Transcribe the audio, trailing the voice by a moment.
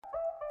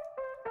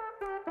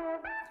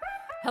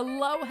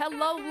Hello,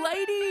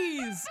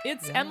 ladies.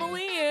 It's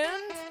Emily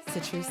and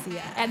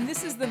Patricia. And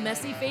this is the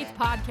Messy Faith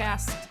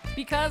Podcast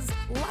because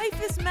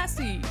life is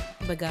messy.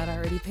 But God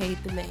already paid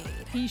the maid.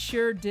 He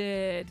sure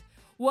did.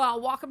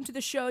 Well, welcome to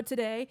the show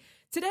today.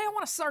 Today, I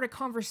want to start a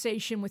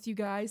conversation with you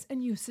guys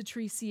and you,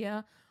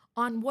 Patricia,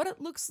 on what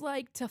it looks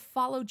like to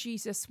follow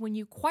Jesus when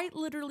you quite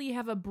literally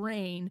have a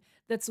brain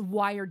that's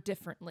wired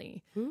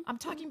differently. I'm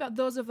talking about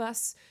those of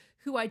us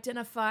who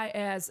identify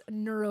as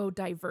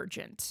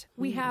neurodivergent.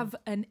 We have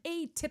an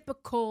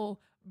atypical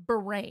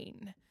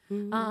brain.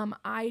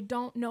 I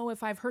don't know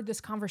if I've heard this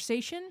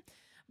conversation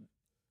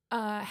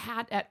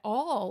had at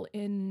all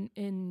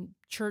in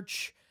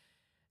church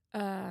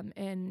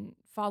and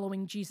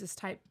following Jesus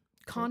type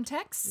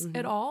contexts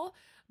at all.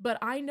 But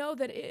I know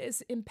that it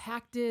has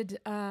impacted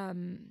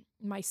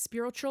my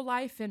spiritual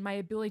life and my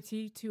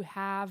ability to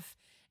have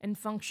and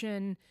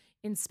function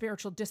in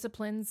spiritual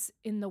disciplines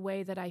in the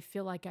way that I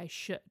feel like I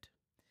should.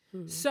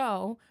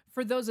 So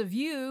for those of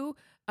you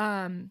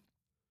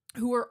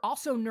who are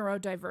also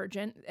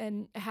neurodivergent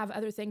and have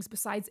other things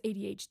besides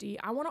ADHD,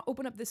 I want to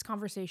open up this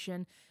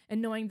conversation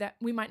and knowing that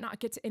we might not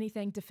get to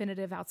anything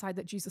definitive outside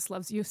that Jesus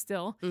loves you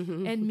still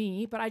and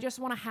me, but I just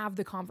want to have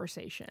the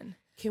conversation.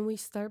 Can we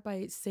start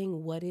by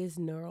saying what is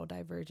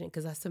neurodivergent?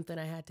 Because that's something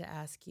I had to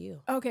ask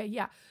you. Okay,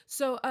 yeah.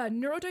 So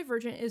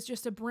neurodivergent is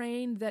just a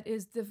brain that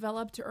is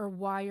developed or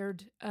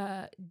wired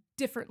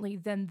differently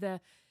than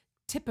the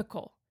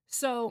typical.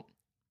 So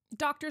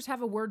doctors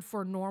have a word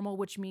for normal,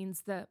 which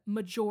means the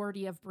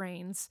majority of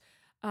brains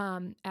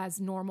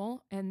as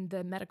normal, and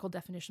the medical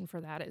definition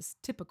for that is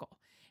typical.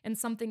 And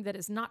something that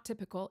is not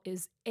typical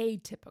is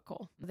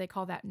atypical. They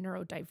call that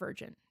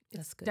neurodivergent.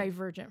 That's good.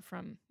 Divergent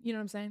from, you know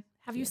what I'm saying?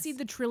 Have you seen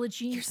the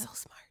trilogy? You're so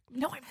smart.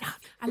 No, I'm not.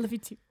 I love you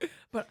too.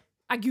 But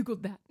I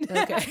Googled that.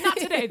 Okay. Not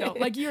today, though.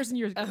 Like years and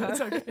years ago.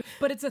 It's okay.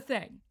 But it's a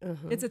thing.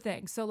 It's a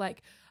thing. So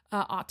like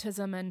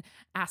autism and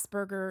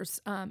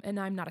Asperger's, and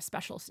I'm not a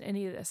specialist in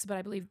any of this, but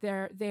I believe they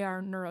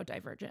are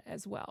neurodivergent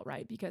as well,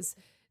 right? Because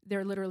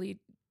they're literally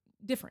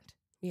different.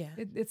 Yeah.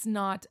 It's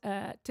not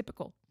a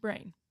typical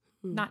brain,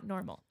 not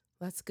normal.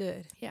 That's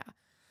good. Yeah.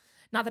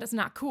 Not that it's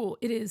not cool.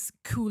 It is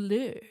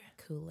cooler.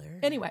 Cooler.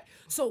 Anyway,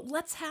 so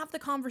let's have the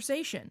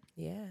conversation.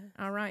 Yeah.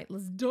 All right,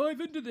 let's dive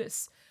into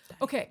this.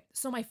 Okay,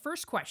 so my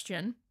first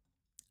question,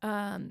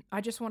 I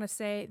just want to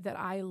say that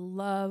I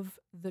love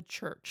the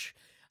church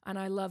and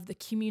I love the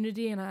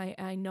community, and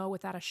I know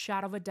without a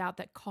shadow of a doubt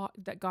that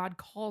that God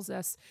calls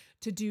us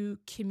to do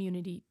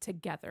community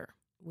together.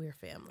 We're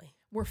family.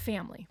 We're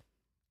family.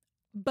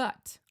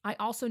 But I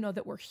also know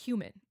that we're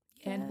human,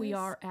 and we Yes.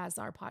 are, as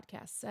our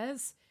podcast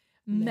says,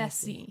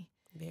 messy.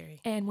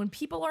 Very. And when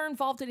people are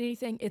involved in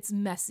anything, it's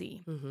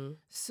messy.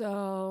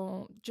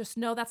 So just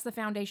know that's the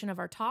foundation of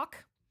our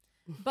talk.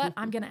 But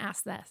I'm going to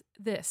ask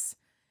this.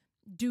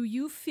 Do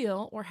you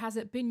feel, or has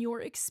it been your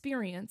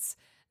experience,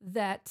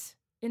 that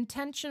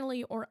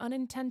intentionally or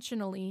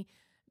unintentionally,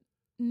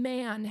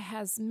 man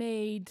has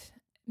made,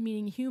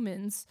 meaning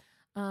humans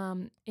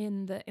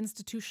in the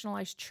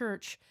institutionalized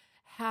church,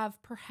 have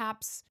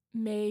perhaps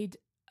made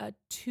a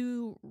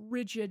too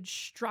rigid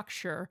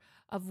structure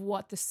of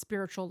what the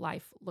spiritual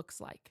life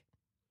looks like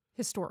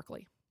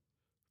historically?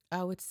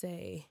 I would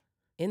say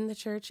in the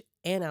church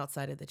and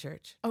outside of the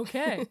church.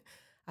 Okay.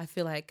 I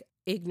feel like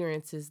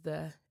ignorance is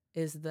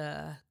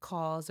the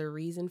cause or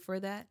reason for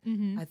that.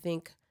 I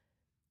think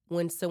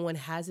when someone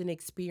hasn't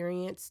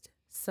experienced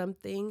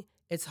something,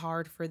 it's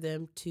hard for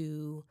them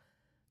to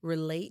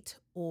relate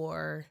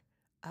or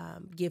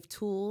give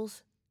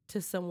tools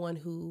to someone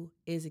who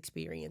is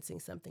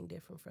experiencing something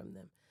different from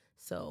them.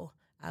 So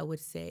I would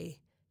say,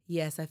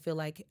 yes, I feel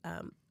like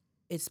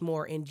it's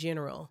more in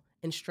general.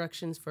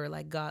 Instructions for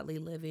like godly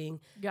living,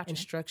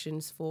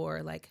 instructions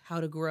for like how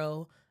to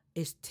grow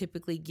is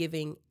typically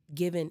given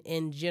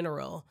in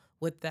general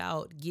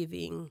without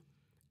giving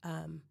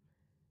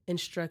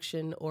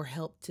instruction or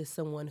help to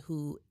someone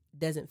who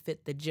doesn't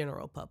fit the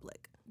general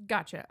public.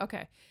 Gotcha.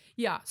 Okay.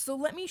 Yeah. So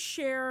let me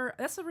share.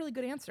 That's a really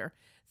good answer.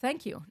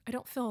 Thank you. I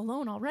don't feel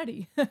alone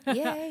already.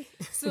 Yay.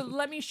 So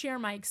let me share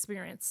my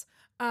experience.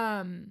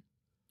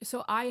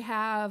 So I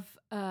have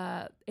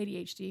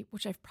ADHD,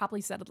 which I've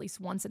probably said at least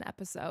once an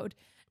episode.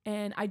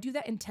 And I do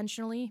that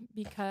intentionally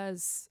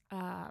because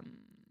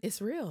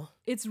It's real.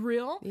 it's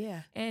real.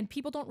 Yeah. And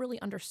people don't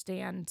really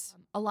understand.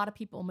 A lot of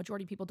people,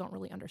 majority of people don't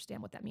really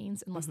understand what that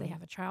means unless they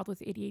have a child with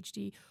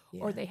ADHD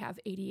or they have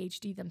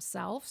ADHD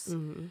themselves.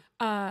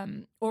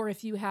 Or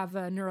if you have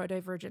a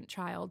neurodivergent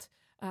child,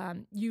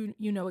 you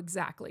know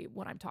exactly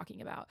what I'm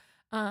talking about.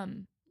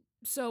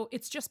 So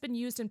it's just been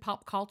used in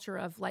pop culture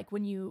of like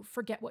when you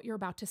forget what you're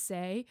about to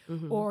say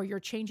or you're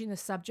changing the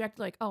subject,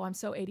 like, oh, I'm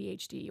so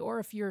ADHD. Or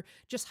if you're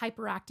just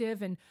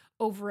hyperactive and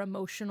over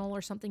emotional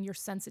or something, you're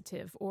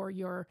sensitive, or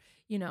you're,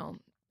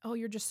 oh,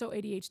 you're just so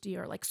ADHD,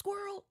 or like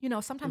squirrel.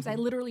 Sometimes I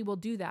literally will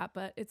do that,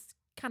 but it's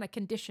kind of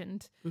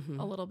conditioned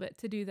a little bit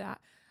to do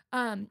that.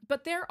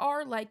 But there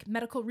are like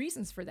medical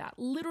reasons for that.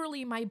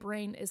 Literally, my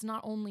brain is not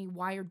only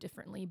wired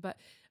differently, but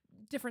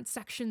different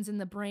sections in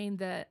the brain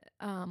that,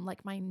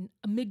 like my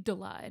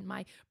amygdala and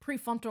my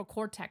prefrontal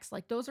cortex,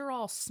 like those are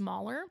all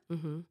smaller.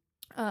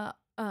 Uh,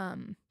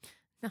 um,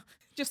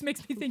 just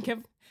makes me think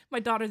of my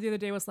daughter the other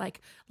day was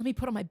like, let me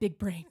put on my big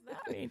brain.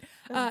 I mean,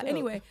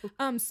 anyway,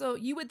 so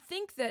you would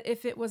think that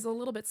if it was a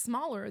little bit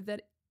smaller,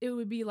 that it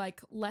would be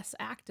like less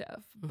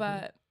active,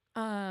 but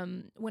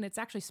when it's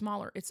actually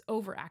smaller, it's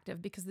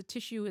overactive because the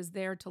tissue is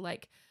there to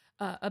like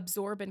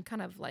absorb and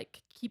kind of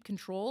like keep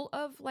control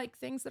of like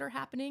things that are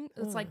happening.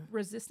 It's like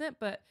resistant,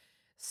 but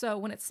so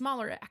when it's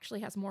smaller, it actually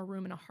has more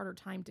room and a harder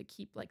time to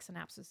keep like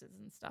synapses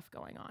and stuff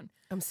going on.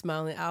 I'm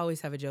smiling. I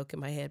always have a joke in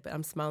my head, but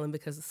I'm smiling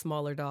because of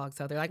smaller dogs.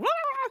 So they're like, "Wah!"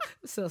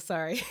 So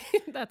sorry.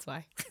 That's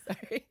why.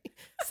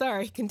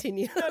 Sorry.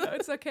 Continue. No,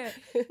 it's okay.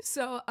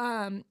 So,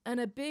 and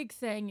a big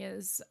thing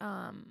is,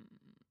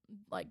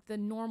 like the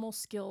normal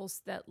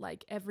skills that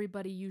like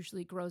everybody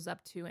usually grows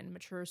up to and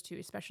matures to,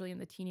 especially in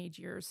the teenage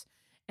years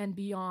and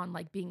beyond,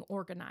 like being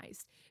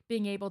organized,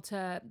 being able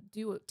to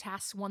do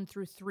tasks 1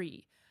 through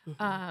 3.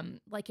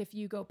 Like if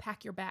you go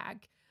pack your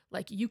bag,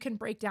 like you can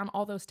break down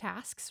all those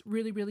tasks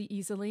really, really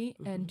easily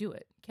and do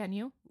it. Can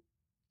you?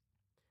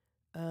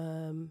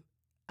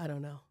 I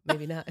don't know.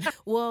 Maybe not.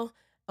 Well,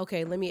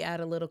 okay, let me add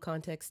a little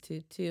context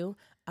too.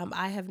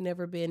 I have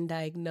never been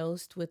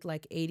diagnosed with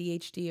like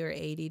ADHD or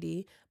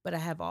ADD, but I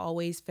have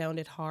always found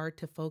it hard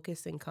to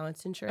focus and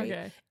concentrate.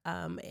 Okay.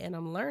 And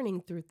I'm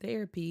learning through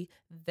therapy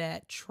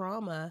that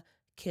trauma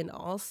can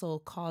also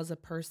cause a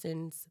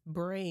person's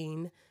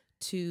brain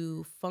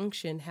to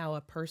function how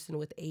a person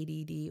with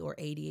ADD or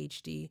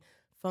ADHD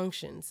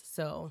functions.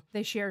 So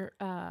they share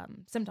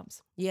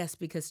symptoms. Yes,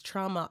 because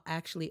trauma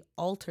actually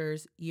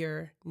alters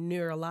your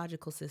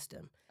neurological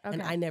system. Okay.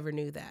 And I never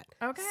knew that.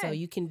 Okay. So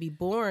you can be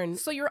born.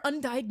 So you're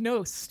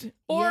undiagnosed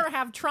or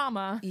have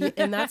trauma.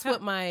 And that's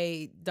what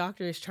my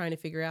doctor is trying to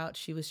figure out.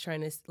 She was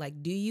trying to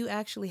like, do you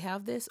actually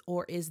have this,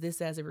 or is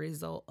this as a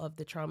result of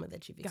the trauma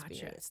that you've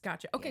experienced?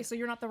 Gotcha. Okay, so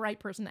you're not the right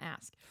person to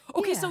ask.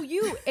 Okay, so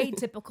you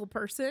atypical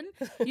person,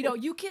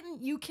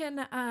 you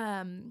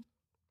can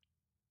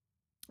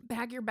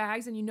bag your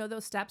bags and you know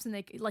those steps and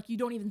they like you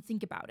don't even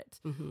think about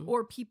it.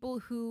 Or people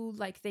who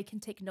like they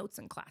can take notes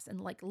in class and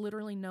like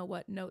literally know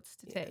what notes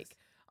to take.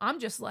 I'm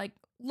just like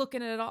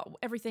looking at it all.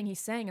 Everything he's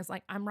saying is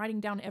like I'm writing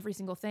down every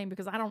single thing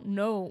because I don't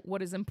know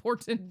what is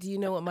important. Do you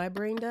know what my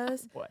brain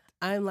does? What?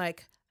 I'm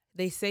like,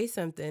 they say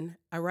something,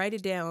 I write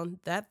it down,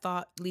 that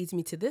thought leads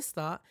me to this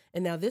thought,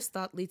 and now this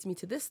thought leads me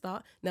to this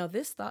thought, now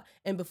this thought,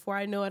 and before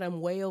I know it,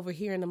 I'm way over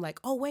here, and I'm like,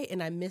 oh, wait,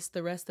 and I missed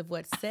the rest of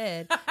what's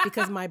said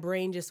because my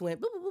brain just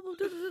went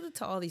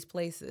to all these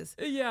places.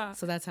 Yeah.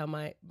 So that's how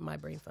my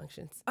brain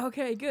functions.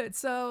 Okay, good.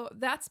 So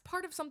that's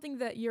part of something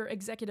that your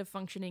executive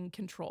functioning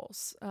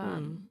controls.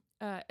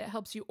 It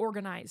helps you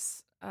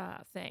organize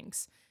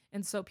things.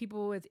 And so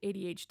people with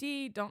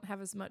ADHD don't have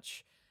as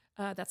much,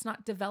 that's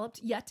not developed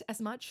yet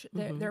as much.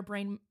 Their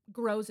brain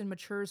grows and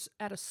matures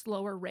at a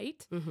slower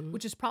rate,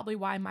 which is probably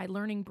why my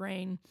learning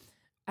brain,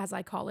 as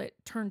I call it,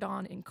 turned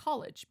on in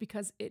college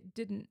because it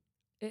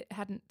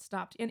hadn't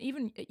stopped. And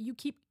even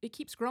it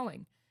keeps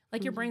growing.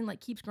 Like your brain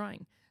like keeps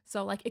growing.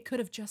 So like it could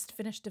have just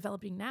finished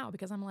developing now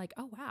because I'm like,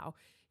 oh wow,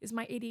 is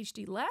my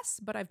ADHD less?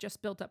 But I've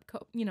just built up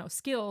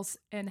skills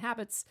and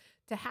habits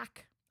to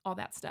hack all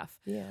that stuff.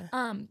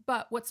 Yeah.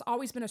 But what's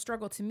always been a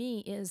struggle to me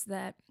is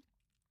that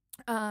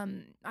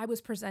I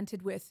was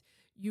presented with,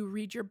 you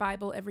read your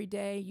Bible every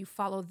day, you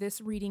follow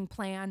this reading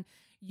plan,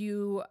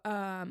 you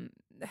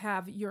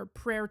have your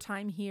prayer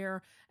time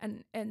here,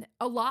 and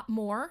a lot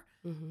more.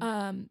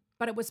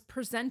 But it was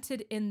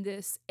presented in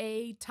this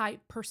A-type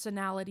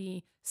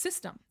personality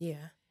system.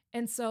 Yeah.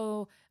 And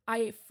so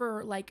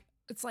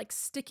it's like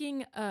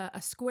sticking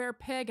a square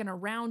peg in a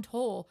round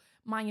hole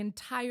my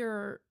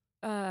entire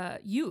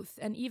youth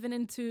and even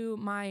into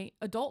my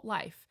adult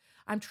life.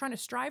 I'm trying to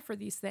strive for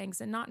these things.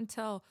 And not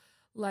until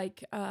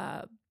like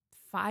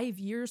 5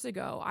 years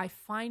ago, I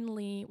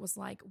finally was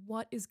like,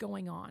 what is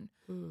going on?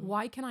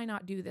 Why can I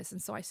not do this? And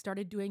so I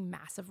started doing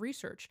massive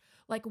research.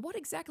 Like, what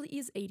exactly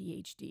is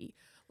ADHD?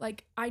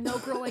 Like, I know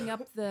growing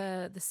up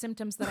the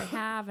symptoms that I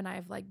have, and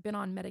I've like been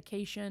on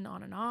medication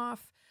on and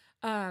off.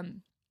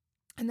 And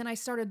then I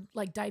started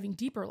like diving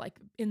deeper, like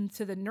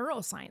into the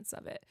neuroscience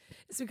of it.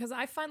 It's because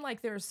I find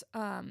like there's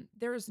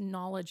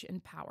knowledge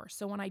and power.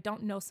 So when I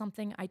don't know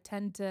something, I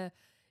tend to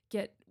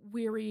get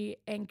weary,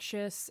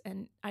 anxious,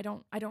 and I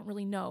don't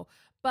really know.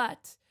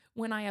 But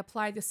when I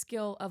apply the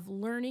skill of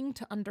learning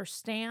to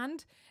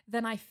understand,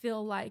 then I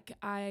feel like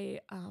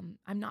I'm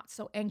not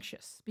so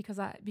anxious because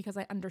I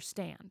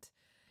understand.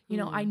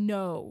 I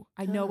know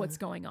what's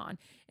going on.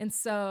 And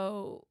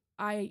so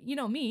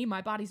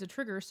my body's a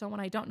trigger. So when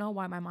I don't know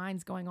why my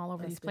mind's going all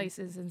over these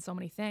places and so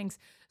many things.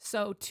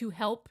 So to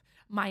help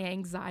my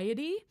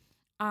anxiety,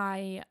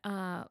 I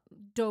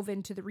dove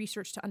into the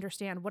research to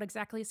understand what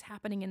exactly is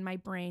happening in my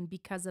brain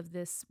because of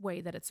this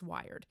way that it's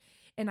wired.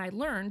 And I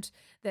learned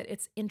that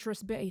it's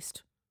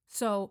interest-based.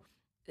 So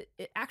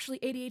actually,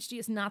 ADHD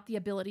is not the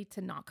ability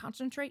to not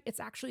concentrate. It's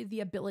actually the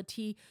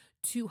ability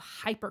to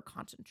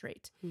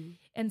hyper-concentrate.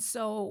 And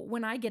so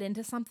when I get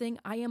into something,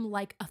 I am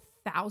like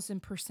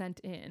 1,000%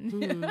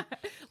 in.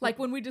 Like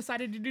when we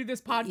decided to do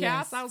this podcast,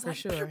 Yes, I was for like,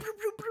 sure.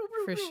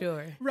 For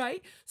sure.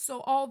 right?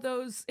 So all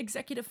those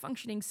executive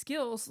functioning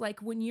skills,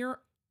 like when you're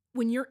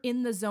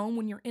in the zone,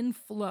 when you're in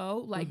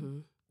flow, like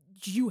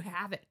you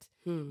have it.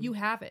 You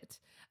have it.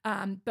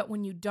 But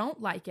when you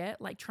don't like it,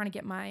 like trying to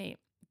get my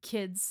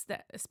kids,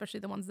 that especially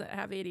the ones that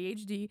have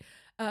ADHD,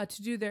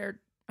 to do their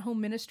home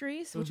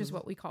ministries, which is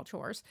what we call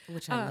chores.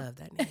 Which I love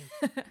that name.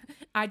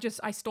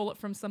 I stole it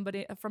from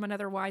somebody, from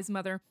another wise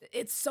mother.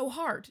 It's so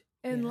hard.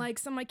 And like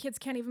some of my kids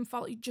can't even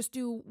follow. You just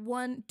do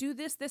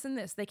this, this, and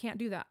this. They can't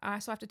do that. I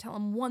also have to tell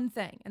them one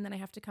thing, and then I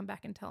have to come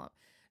back and tell them.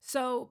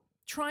 So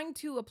trying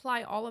to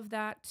apply all of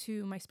that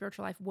to my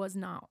spiritual life was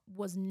not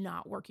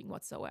working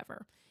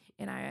whatsoever.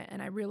 And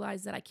I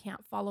realized that I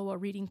can't follow a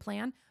reading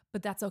plan,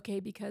 but that's okay,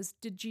 because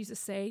did Jesus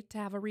say to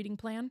have a reading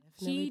plan?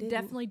 He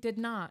definitely did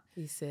not.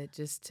 He said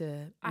just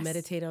to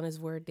meditate on his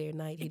word day and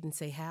night. He didn't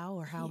say how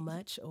or how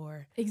much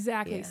or.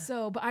 Exactly. Yeah.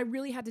 So, but I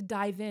really had to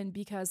dive in,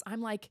 because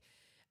I'm like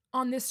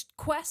on this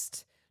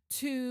quest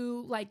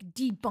to like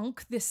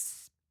debunk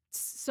this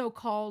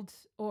so-called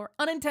or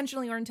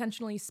unintentionally or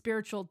intentionally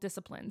spiritual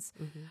disciplines.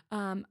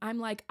 I'm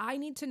like, I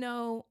need to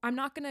know,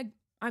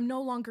 I'm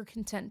no longer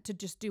content to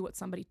just do what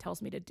somebody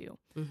tells me to do.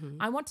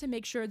 I want to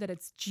make sure that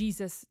it's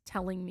Jesus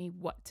telling me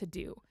what to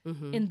do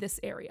in this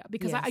area,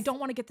 because I don't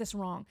want to get this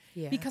wrong,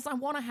 because I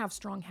want to have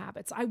strong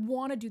habits. I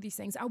want to do these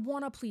things. I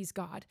want to please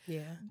God.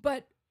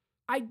 But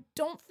I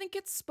don't think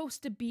it's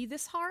supposed to be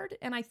this hard.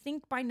 And I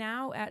think by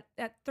now at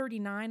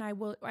 39, I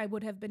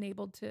would have been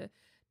able to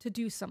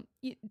do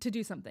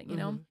something, you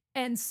know?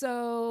 And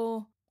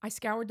so I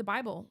scoured the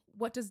Bible.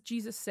 What does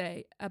Jesus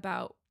say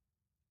about,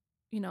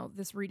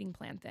 this reading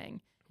plan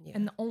thing?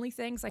 And the only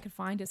things I could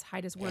find is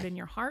hide his word in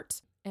your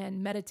heart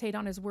and meditate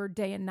on his word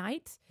day and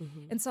night.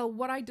 And so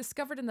what I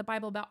discovered in the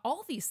Bible about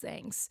all these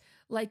things,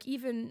 like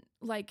even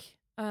like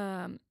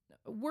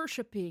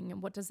worshiping,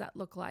 and what does that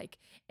look like,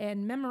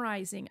 and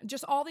memorizing,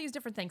 just all these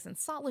different things, and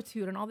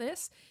solitude and all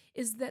this,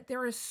 is that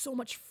there is so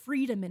much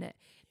freedom in it,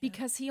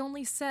 because he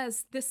only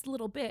says this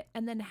little bit,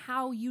 and then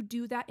how you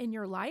do that in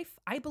your life,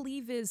 I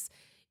believe is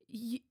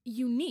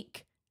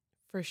unique.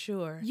 For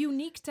sure.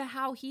 Unique to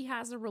how he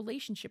has a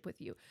relationship with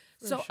you.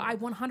 I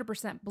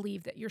 100%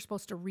 believe that you're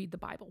supposed to read the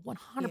Bible.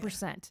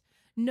 100%.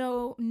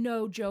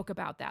 No joke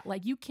about that.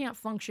 Like, you can't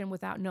function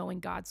without knowing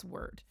God's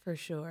word. For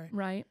sure.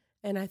 Right?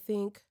 And I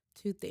think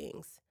two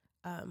things.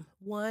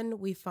 One,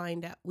 we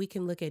find out we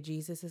can look at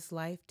Jesus's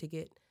life to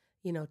get,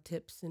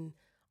 tips and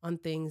on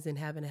things and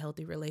having a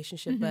healthy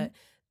relationship. But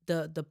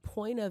the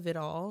point of it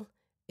all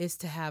is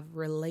to have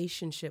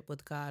relationship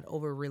with God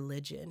over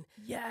religion.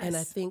 Yes. And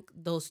I think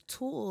those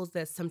tools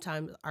that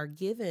sometimes are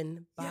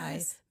given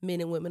by men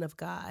and women of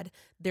God,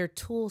 they're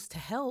tools to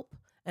help.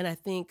 And I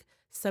think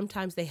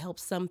sometimes they help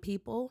some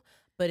people,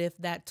 but if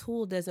that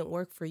tool doesn't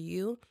work for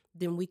you,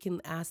 then we can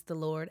ask the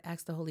Lord,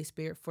 ask the Holy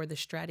Spirit for the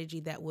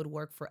strategy that would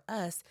work for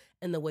us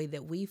and the way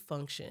that we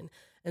function.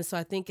 And so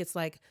I think it's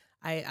like,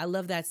 I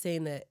love that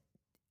saying that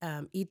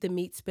eat the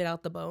meat, spit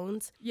out the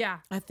bones. Yeah.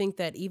 I think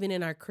that even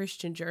in our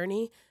Christian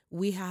journey,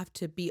 we have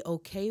to be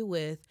okay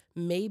with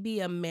maybe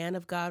a man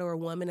of God or a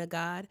woman of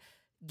God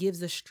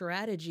gives a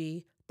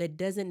strategy that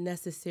doesn't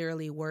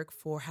necessarily work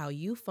for how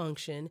you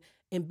function,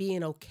 and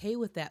being okay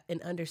with that and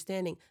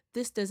understanding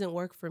this doesn't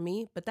work for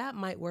me, but that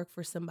might work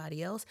for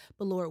somebody else.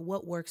 But Lord,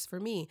 what works for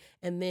me?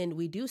 And then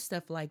we do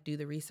stuff like do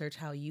the research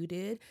how you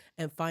did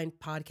and find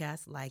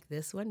podcasts like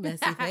this one,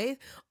 Messy Faith,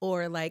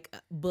 or like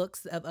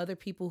books of other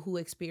people who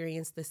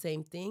experience the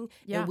same thing.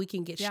 And we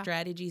can get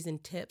strategies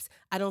and tips.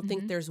 I don't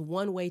think there's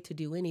one way to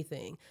do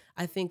anything.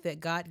 I think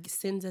that God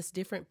sends us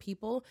different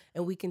people,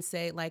 and we can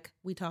say, like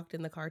we talked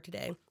in the car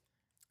today,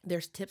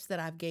 there's tips that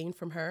I've gained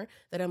from her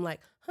that I'm like,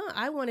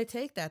 I want to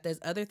take that. There's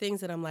other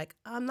things that I'm like,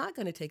 I'm not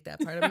going to take that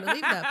part. I'm going to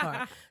leave that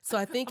part. So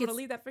I think I'm going to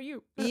leave that for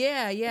you.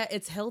 yeah.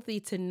 It's healthy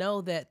to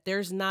know that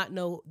there's not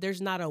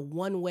a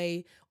one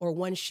way or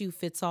one shoe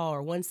fits all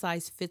or one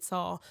size fits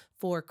all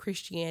for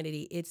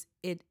Christianity.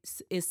 It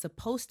is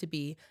supposed to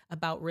be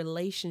about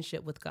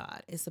relationship with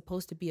God. It's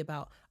supposed to be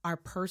about our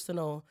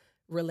personal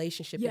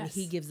relationship, and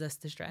he gives us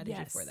the strategy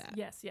for that.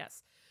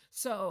 Yes.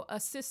 So a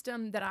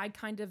system that I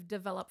kind of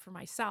developed for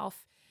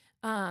myself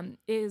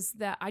is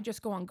that I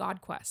just go on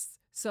God quests.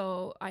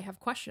 So I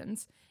have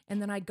questions,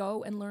 and then I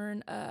go and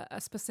learn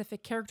a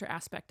specific character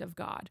aspect of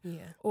God.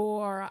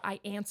 Or I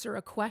answer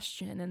a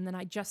question, and then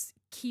I just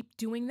keep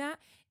doing that.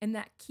 And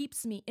that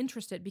keeps me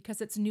interested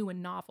because it's new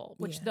and novel,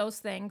 which those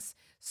things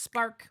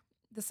spark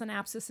the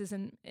synapses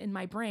in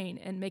my brain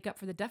and make up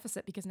for the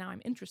deficit, because now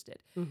I'm interested.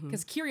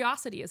 Because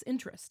curiosity is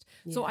interest.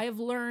 So I have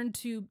learned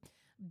to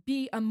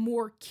be a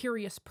more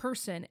curious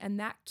person, and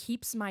that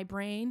keeps my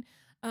brain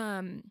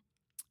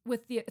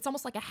it's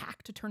almost like a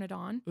hack to turn it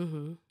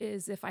on.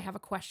 Is if I have a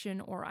question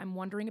or I'm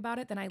wondering about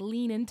it, then I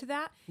lean into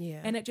that,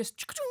 and it just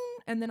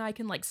and then I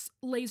can like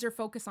laser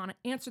focus on it,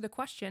 answer the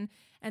question.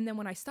 And then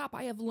when I stop,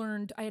 I have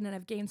learned, and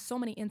I've gained so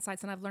many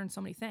insights, and I've learned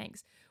so many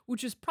things,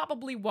 which is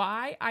probably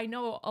why I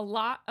know a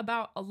lot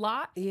about a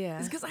lot. Yeah.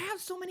 Is because I have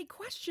so many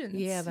questions.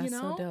 Yeah, that's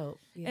so dope.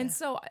 Yeah. And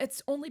so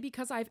it's only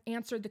because I've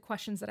answered the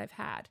questions that I've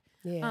had.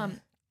 Yeah.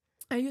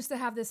 I used to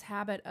have this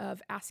habit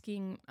of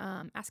asking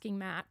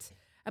Matt,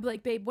 I'd be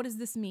like, babe, what does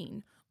this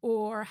mean?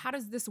 Or how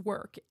does this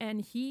work? And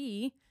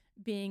he,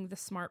 being the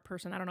smart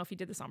person, I don't know if he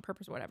did this on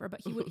purpose or whatever,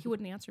 but he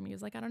wouldn't answer me. He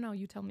was like, I don't know,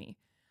 you tell me.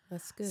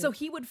 That's good. So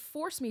he would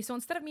force me. So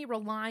instead of me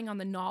relying on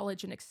the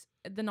knowledge and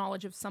the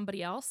knowledge of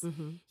somebody else,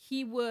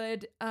 he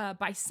would,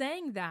 by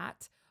saying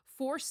that,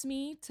 force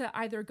me to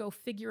either go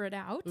figure it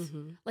out,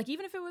 like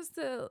even if it was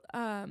to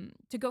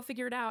go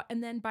figure it out,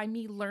 and then by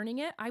me learning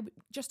it, I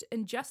just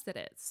ingested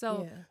it.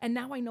 So and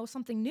now I know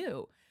something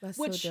new, That's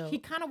which so dope. he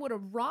kind of would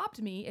have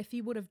robbed me if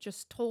he would have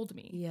just told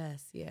me.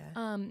 Yes,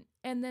 yeah.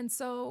 And then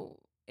so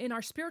in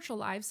our spiritual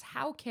lives,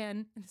 how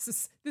can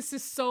this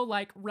is so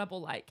like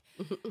rebel like,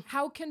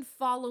 how can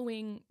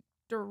following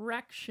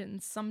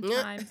directions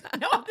sometimes?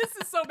 No, this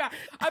is so bad.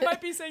 I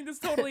might be saying this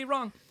totally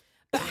wrong.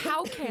 But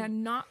how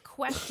can not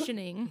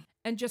questioning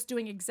and just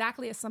doing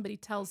exactly as somebody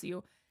tells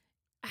you,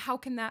 how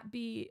can that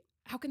be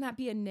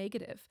a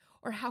negative?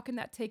 Or how can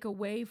that take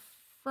away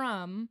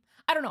from,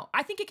 I don't know.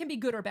 I think it can be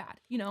good or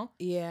bad, you know?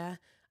 Yeah.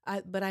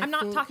 I'm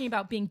not talking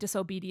about being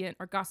disobedient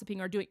or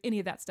gossiping or doing any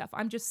of that stuff.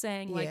 I'm just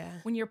saying like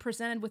when you're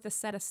presented with a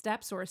set of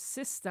steps or a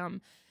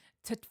system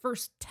to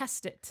first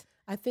test it.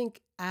 I think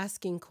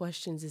asking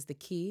questions is the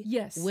key.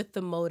 Yes. With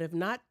the motive,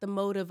 not the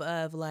motive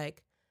of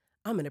like,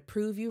 I'm going to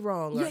prove you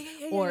wrong.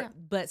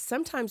 But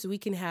sometimes we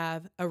can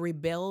have a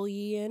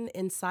rebellion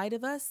inside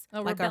of us.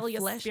 A like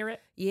rebellious our flesh,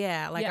 spirit.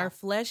 Yeah. Like our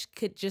flesh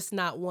could just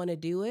not want to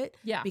do it.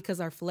 Yeah. Because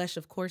our flesh,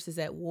 of course, is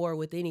at war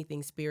with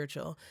anything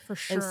spiritual. For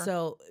sure. And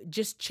so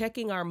just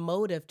checking our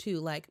motive too.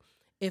 Like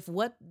if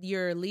what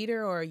your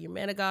leader or your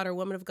man of God or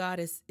woman of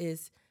God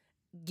is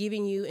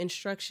giving you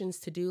instructions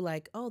to do,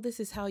 like, oh, this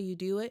is how you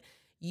do it.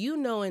 You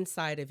know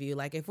inside of you,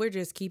 like if we're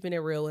just keeping it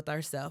real with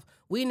ourselves,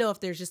 we know if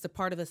there's just a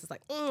part of us that's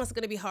like, it's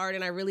going to be hard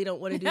and I really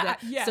don't want to do that.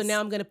 Yes. So now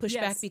I'm going to push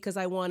back because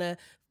I want to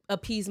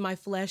appease my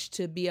flesh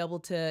to be able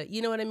to,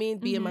 you know what I mean?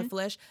 Be in my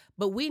flesh.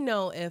 But we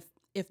know if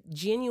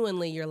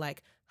genuinely you're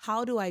like,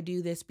 how do I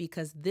do this?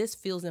 Because this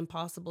feels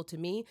impossible to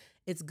me.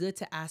 It's good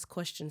to ask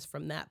questions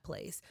from that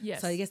place. Yes.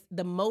 So I guess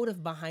the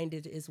motive behind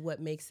it is what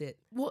makes it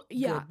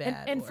good,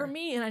 bad. And for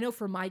me, and I know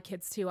for my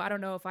kids too, I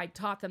don't know if I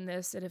taught them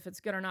this and if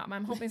it's good or not.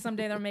 I'm hoping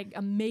someday they'll make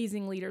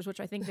amazing leaders, which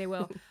I think they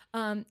will,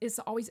 is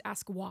to always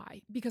ask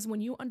why. Because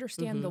when you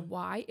understand the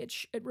why, it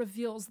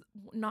reveals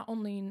not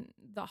only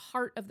the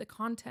heart of the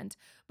content,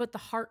 but the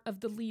heart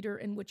of the leader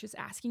in which is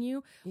asking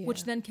you,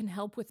 which then can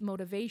help with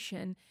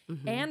motivation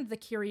and the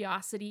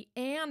curiosity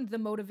and the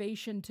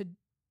motivation to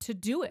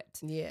do it.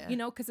 Yeah. You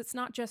know, because it's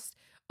not just,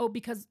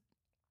 because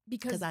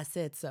I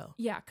said so.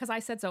 Yeah, because I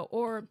said so.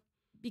 Or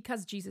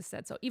because Jesus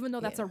said so, even though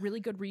that's a really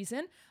good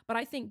reason. But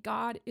I think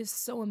God is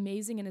so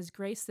amazing in his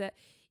grace that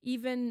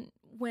even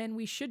when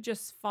we should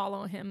just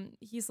follow him,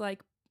 he's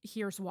like,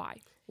 here's why.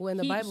 Well, in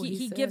the Bible,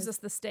 he says, gives us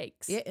the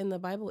stakes. Yeah, in the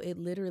Bible, it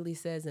literally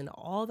says, in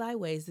all thy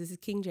ways, this is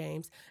King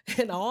James,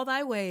 in all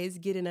thy ways,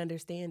 get an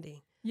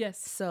understanding.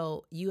 Yes.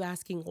 So you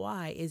asking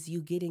why is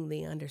you getting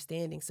the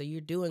understanding. So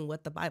you're doing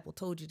what the Bible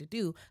told you to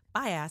do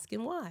by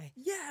asking why.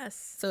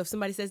 Yes. So if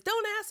somebody says,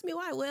 don't ask me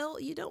why, well,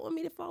 you don't want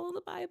me to follow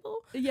the Bible?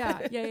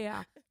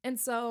 Yeah. And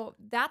so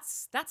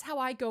that's how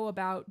I go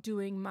about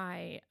doing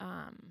my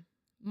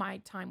my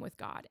time with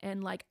God.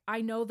 And like,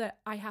 I know that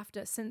I have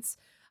to, since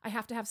I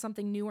have to have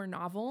something new or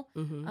novel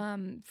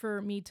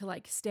for me to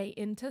like stay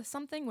into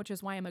something, which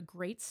is why I'm a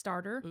great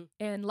starter.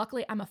 And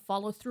luckily I'm a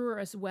follow througher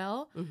as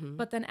well.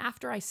 But then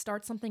after I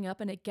start something up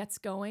and it gets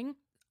going,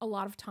 a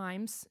lot of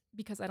times,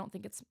 because I don't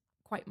think it's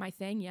quite my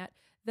thing yet,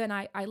 then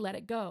I let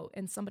it go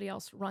and somebody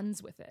else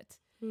runs with it.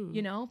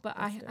 You know, but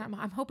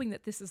I'm hoping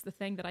that this is the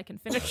thing that I can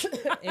finish.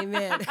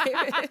 Amen.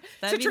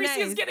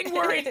 Patricia's getting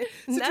worried.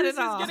 Patricia's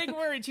getting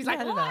worried. She's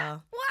like,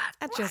 what?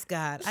 I trust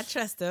God. I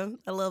trust him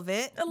a little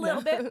bit. A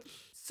little bit.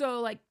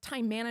 So like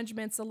time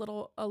management's a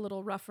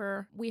little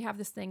rougher. We have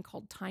this thing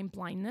called time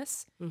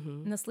blindness.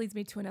 And this leads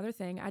me to another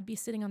thing. I'd be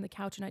sitting on the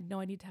couch and I'd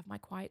know I need to have my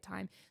quiet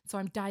time. So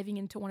I'm diving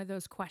into one of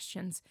those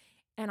questions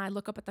and I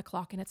look up at the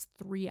clock and it's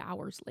 3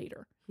 hours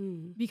later.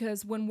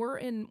 Because when we're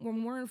in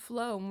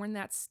flow and we're in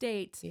that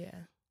state,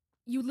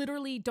 you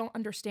literally don't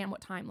understand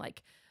what time.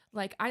 Like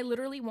I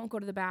literally won't go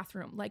to the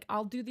bathroom. Like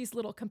I'll do these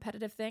little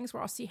competitive things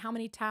where I'll see how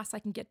many tasks I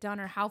can get done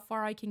or how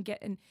far I can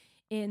get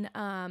in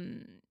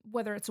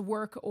whether it's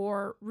work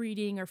or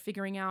reading or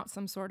figuring out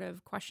some sort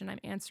of question I'm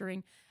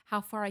answering,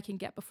 how far I can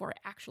get before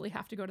I actually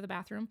have to go to the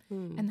bathroom.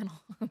 And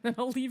then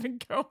I'll leave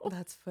and go.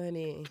 That's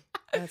funny.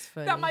 That's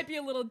funny. That might be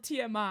a little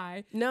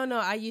TMI. No,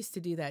 I used to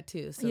do that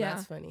too. So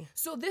that's funny.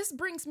 So this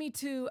brings me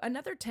to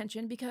another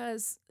tension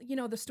because, you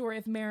know, the story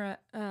of Mary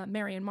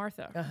and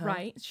Martha,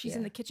 right? She's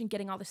in the kitchen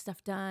getting all this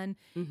stuff done.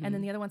 And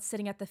then the other one's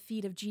sitting at the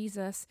feet of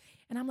Jesus.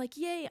 And I'm like,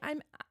 yay,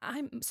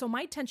 so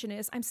my tension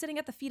is I'm sitting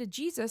at the feet of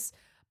Jesus,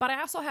 but I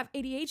also have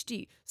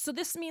ADHD. So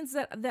this means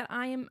that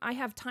I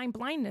have time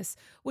blindness,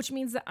 which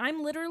means that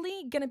I'm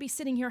literally going to be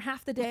sitting here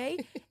half the day,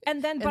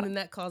 and then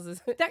that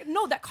causes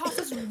that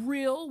causes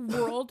real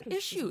world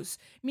issues.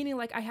 Meaning,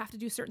 like, I have to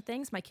do certain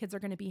things. My kids are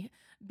going to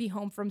be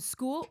home from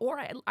school,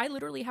 or I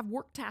literally have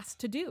work tasks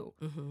to do.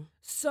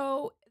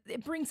 So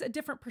it brings a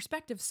different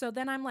perspective. So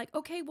then I'm like,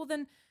 okay, well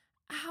then,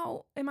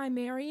 how am I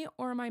Mary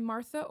or am I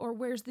Martha, or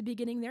where's the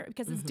beginning there?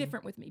 Because it's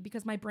different with me,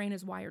 because my brain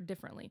is wired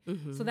differently.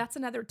 So that's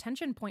another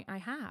tension point I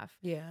have.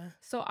 Yeah.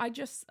 So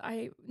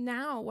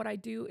now what I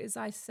do is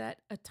I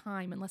set a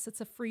time, unless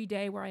it's a free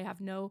day where I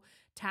have no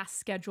tasks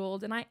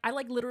scheduled. And I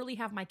like literally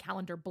have my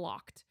calendar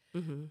blocked,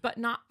 but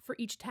not for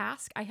each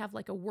task. I have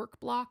like a work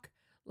block,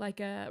 like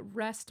a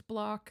rest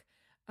block,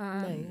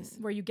 Nice.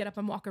 where you get up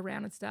and walk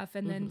around and stuff.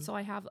 And then, so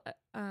I have,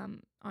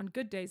 on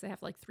good days, I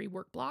have like 3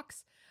 work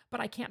blocks, but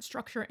I can't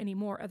structure it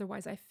anymore.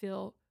 Otherwise I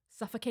feel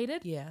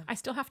suffocated. Yeah. I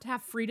still have to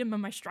have freedom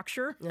in my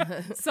structure.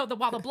 So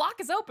while the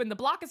block is open, the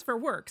block is for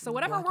work. So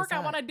whatever block work is I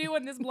want to hot. do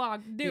in this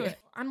block, do it.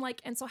 I'm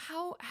like, and so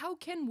how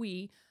can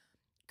we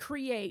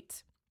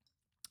create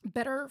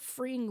better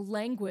freeing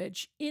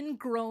language in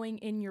growing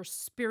in your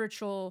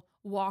spiritual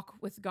walk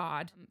with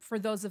God for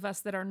those of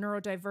us that are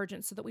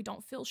neurodivergent, so that we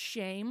don't feel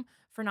shame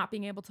for not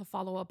being able to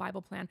follow a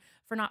Bible plan,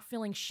 for not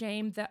feeling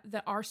shame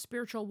that our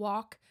spiritual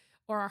walk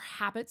or our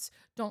habits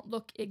don't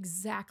look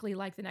exactly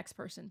like the next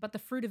person, but the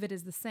fruit of it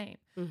is the same.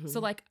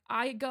 So like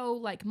I go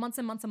like months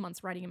and months and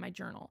months writing in my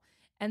journal,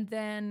 and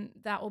then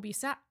that will be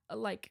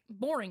like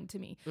boring to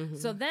me.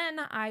 So then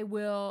I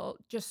will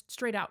just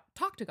straight out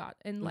talk to God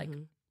and like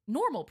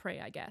normal pray,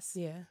 I guess.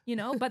 Yeah. You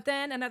know, but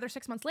then another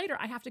 6 months later,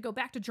 I have to go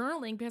back to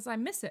journaling because I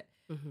miss it.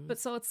 But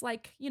so it's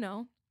like, you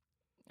know,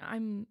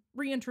 I'm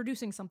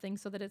reintroducing something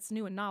so that it's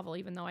new and novel,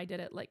 even though I did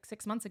it like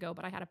 6 months ago,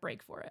 but I had a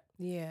break for it.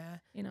 Yeah.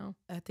 You know,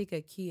 I think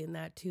a key in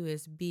that too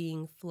is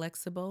being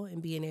flexible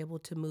and being able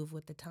to move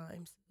with the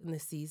times and the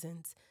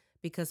seasons,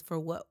 because for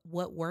what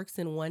works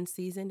in one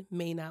season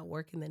may not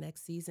work in the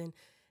next season.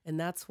 And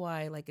that's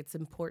why like it's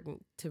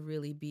important to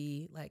really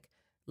be like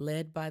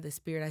led by the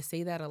Spirit. I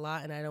say that a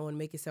lot, and I don't want to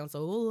make it sound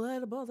so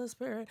led by the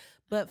Spirit.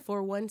 But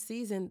for one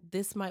season,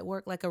 this might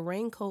work. Like a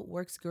raincoat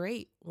works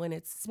great when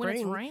it's spring. when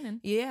it's raining.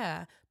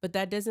 Yeah, but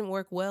that doesn't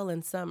work well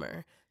in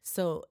summer.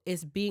 So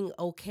it's being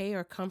okay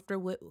or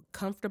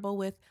comfortable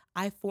with,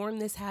 I formed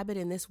this habit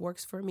and this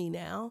works for me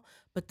now,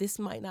 but this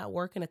might not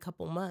work in a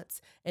couple months.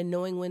 And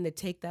knowing when to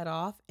take that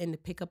off and to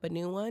pick up a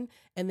new one,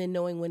 and then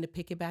knowing when to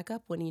pick it back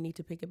up when you need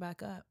to pick it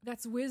back up.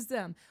 That's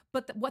wisdom.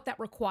 But what that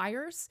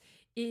requires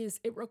is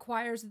it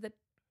requires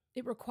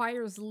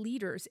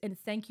leaders, and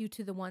thank you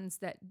to the ones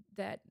that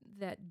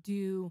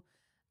do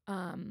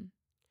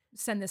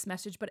send this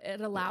message, but it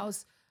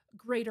allows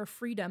greater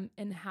freedom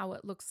in how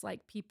it looks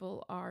like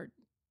people are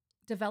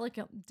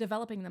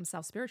developing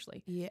themselves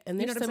spiritually. Yeah, and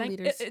You there's know what I'm some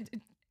saying?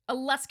 leaders. A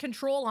less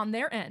control on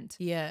their end.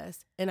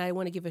 Yes. And I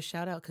want to give a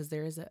shout out because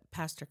there is a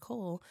Pastor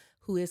Cole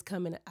who is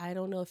coming. I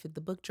don't know if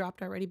the book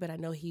dropped already, but I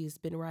know he's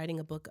been writing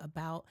a book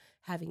about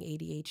having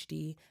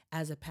ADHD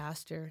as a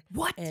pastor.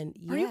 What? And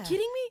Are you kidding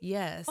me?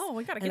 Yes. Oh,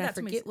 we got to get And I that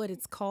to me. forget what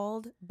it's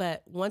called,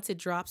 but once it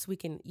drops, we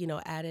can,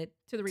 add it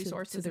To the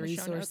resources. to the in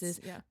show notes.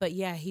 resources. Yeah. But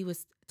yeah, he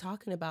was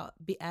talking about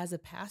as a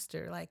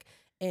pastor, like,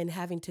 and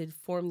having to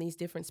form these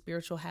different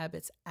spiritual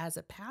habits as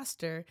a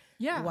pastor.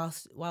 Yeah.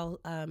 While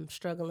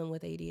struggling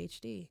with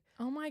ADHD.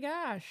 Oh my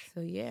gosh.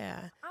 So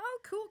yeah. Oh,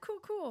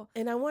 cool.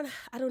 And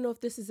I don't know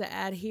if this is an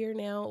ad here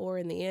now or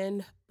in the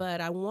end, but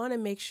I want to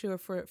make sure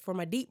for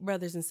my deep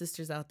brothers and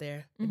sisters out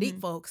there, the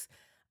deep folks,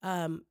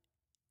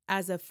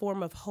 as a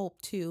form of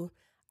hope too,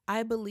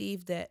 I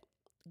believe that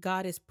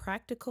God is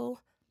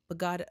practical, but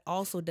God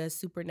also does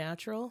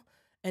supernatural.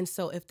 And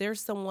so if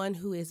there's someone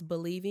who is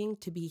believing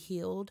to be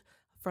healed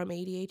from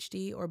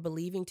ADHD or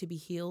believing to be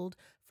healed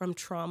from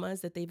traumas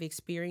that they've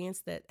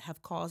experienced that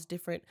have caused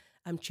different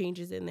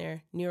changes in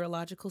their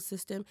neurological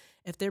system,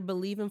 if they're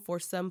believing for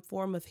some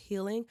form of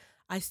healing,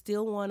 I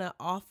still want to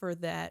offer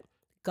that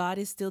God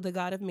is still the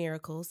God of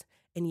miracles.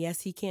 And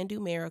yes, he can do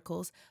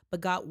miracles,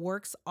 but God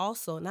works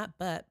also,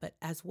 but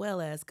as well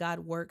as God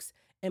works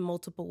in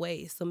multiple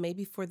ways. So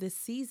maybe for this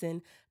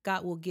season,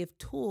 God will give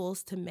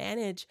tools to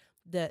manage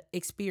the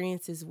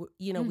experiences,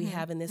 we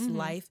have in this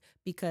life,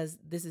 because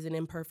this is an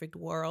imperfect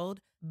world,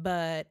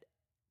 but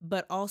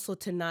also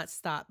to not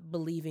stop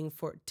believing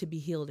to be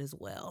healed as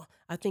well.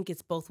 I think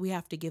it's both. We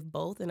have to give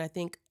both. And I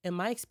think in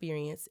my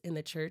experience in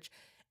the church,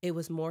 it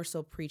was more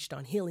so preached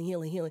on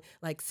healing,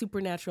 like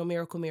supernatural,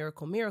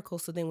 miracle.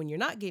 So then when you're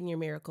not getting your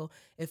miracle,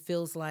 it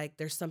feels like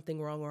there's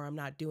something wrong or I'm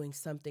not doing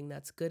something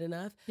that's good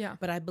enough. Yeah.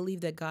 But I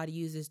believe that God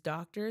uses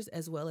doctors,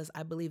 as well as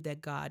I believe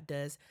that God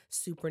does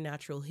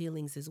supernatural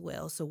healings as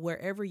well. So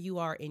wherever you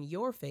are in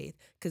your faith,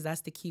 because that's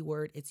the key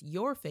word, it's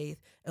your faith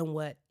and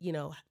what,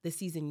 the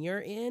season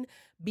you're in,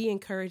 be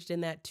encouraged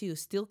in that too.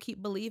 Still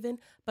keep believing,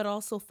 but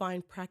also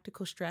find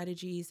practical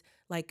strategies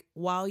like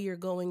while you're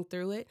going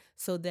through it,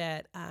 so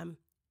that,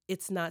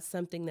 it's not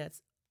something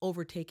that's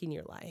overtaking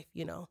your life,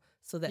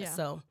 so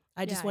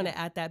I just want to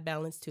add that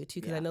balance to it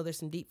too, because I know there's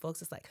some deep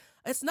folks. It's like,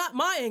 it's not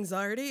my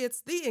anxiety,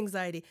 it's the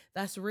anxiety.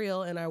 That's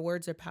real, and our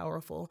words are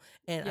powerful.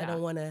 And I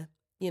don't want to,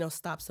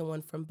 stop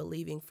someone from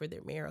believing for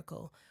their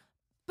miracle.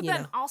 But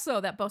then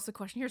also that poses the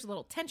question. Here's a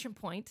little tension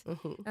point,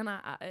 and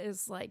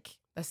is like,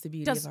 that's the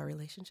beauty of our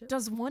relationship.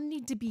 Does one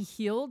need to be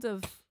healed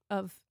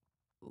of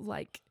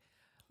like,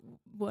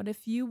 what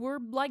if you were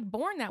like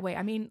born that way?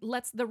 I mean,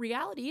 the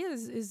reality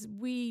is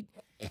we,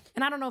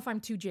 and I don't know if I'm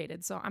too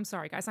jaded, so I'm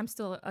sorry guys, I'm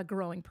still a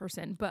growing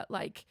person, but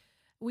like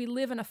we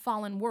live in a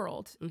fallen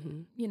world,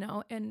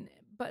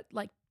 but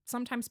like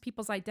sometimes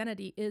people's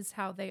identity is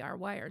how they are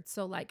wired.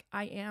 So like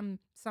I am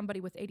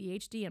somebody with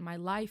ADHD, and my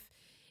life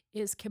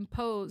is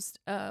composed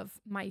of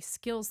my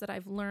skills that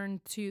I've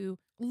learned to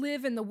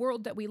live in the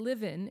world that we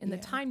live in the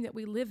time that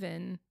we live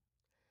in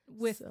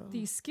with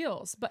these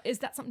skills. But is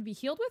that something to be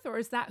healed with, or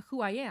is that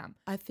who I am?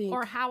 I think,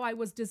 or how I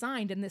was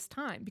designed in this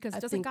time? Because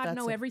doesn't God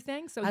know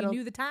everything? So he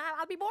knew the time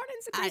I'll be born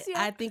in, Citricia?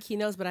 I think he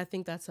knows, but I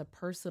think that's a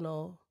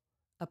personal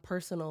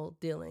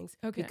dealings.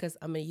 Okay. Because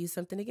I'm going to use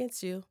something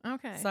against you.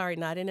 Okay. Sorry,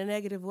 not in a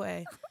negative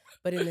way,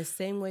 but in the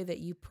same way that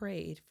you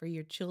prayed for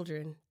your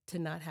children to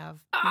not have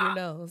your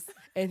nose,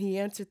 and he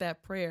answered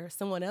that prayer,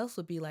 someone else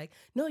would be like,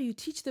 no, you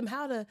teach them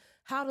how to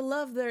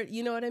love their,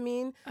 you know what I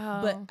mean?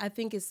 Oh. But I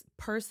think it's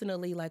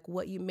personally like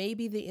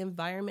maybe the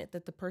environment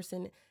that the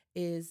person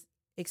is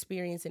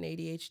experiencing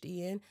ADHD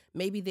in,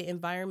 maybe the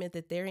environment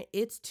that they're in,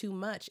 it's too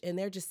much. And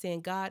they're just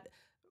saying, God,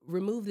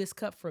 remove this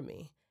cup from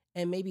me.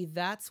 And maybe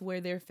that's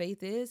where their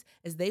faith is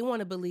they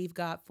want to believe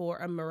God for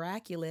a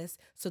miraculous,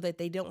 so that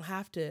they don't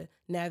have to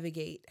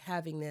navigate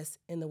having this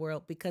in the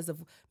world because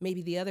of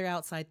maybe the other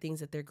outside things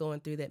that they're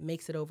going through that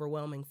makes it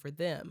overwhelming for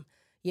them,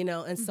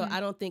 And so I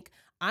don't think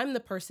I'm the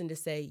person to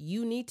say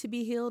you need to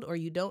be healed or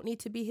you don't need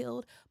to be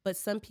healed. But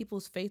some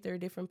people's faith are in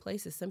different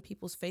places. Some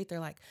people's faith are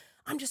like,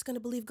 I'm just going to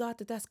believe God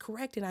that that's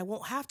correct, and I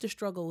won't have to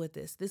struggle with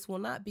this. This will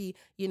not be,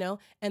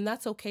 and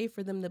that's okay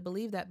for them to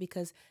believe that,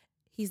 because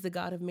he's the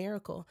God of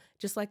miracle.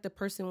 Just like the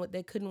person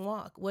that couldn't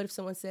walk. What if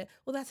someone said,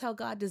 well, that's how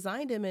God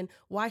designed him, and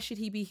why should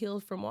he be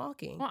healed from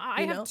walking? Well,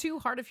 I have 2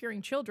 hard of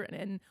hearing children,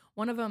 and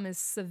one of them is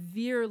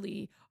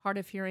severely hard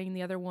of hearing, and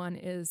the other one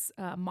is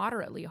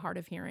moderately hard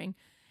of hearing.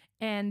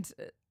 And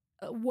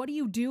what do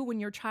you do when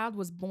your child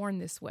was born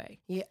this way?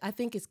 Yeah, I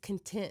think it's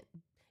content.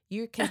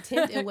 You're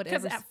content in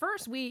whatever. Because at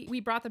first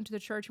we brought them to the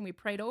church and we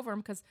prayed over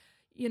them, because,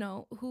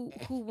 who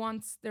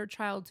wants their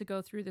child to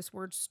go through this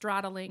word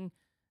straddling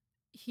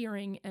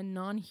hearing and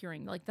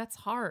non-hearing? Like, that's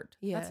hard.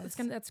 Yes.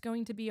 That's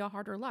going to be a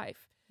harder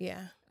life.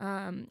 Yeah.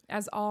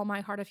 As all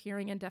my hard of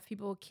hearing and deaf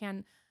people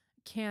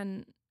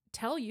can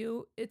tell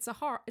you, it's a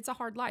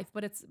hard life,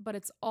 but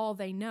it's all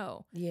they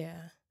know. Yeah.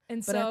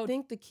 And but I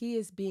think the key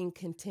is being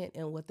content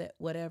in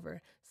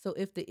whatever. So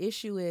if the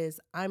issue is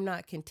I'm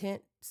not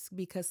content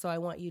so I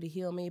want you to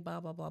heal me, blah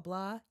blah blah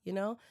blah,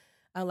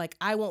 like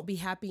I won't be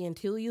happy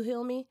until you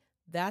heal me.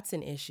 That's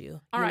an issue.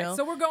 All right,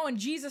 so we're going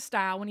Jesus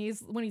style. When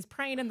he's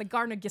praying in the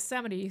Garden of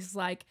Gethsemane, he's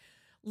like,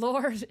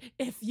 Lord,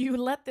 if you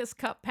let this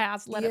cup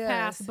pass, let it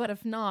pass. But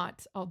if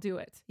not, I'll do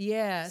it.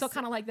 Yes. So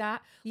kind of like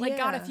that. Like,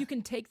 God, if you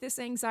can take this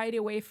anxiety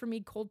away from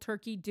me, cold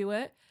turkey, do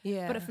it.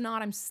 Yeah. But if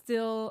not, I'm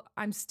still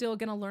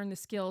going to learn the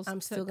skills.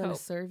 I'm still going to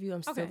serve you.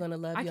 I'm still going to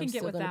love you. I'm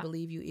still going to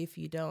believe you if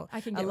you don't.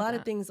 I can get a lot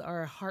of things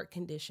are a heart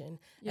condition.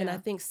 Yeah. And I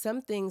think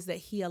some things that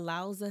he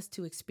allows us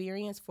to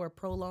experience for a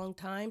prolonged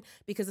time,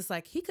 because it's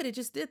like, he could have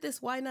just did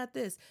this. Why not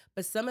this?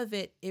 But some of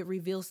it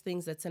reveals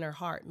things that's in our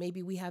heart.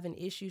 Maybe we have an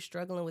issue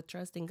struggling with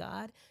trusting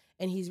God.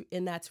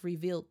 And that's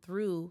revealed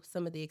through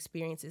some of the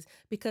experiences,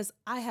 because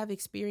I have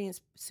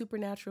experienced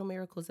supernatural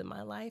miracles in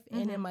my life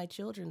and in my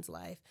children's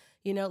life,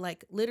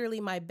 like literally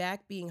my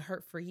back being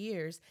hurt for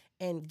years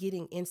and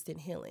getting instant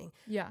healing.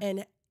 Yeah.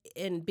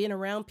 And been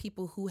around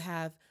people who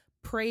have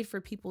prayed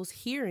for people's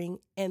hearing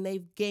and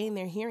they've gained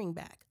their hearing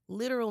back.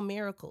 Literal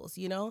miracles,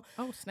 Oh,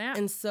 snap.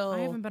 And so I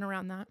haven't been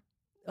around that.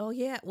 Oh,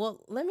 yeah.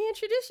 Well, let me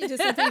introduce you to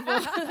some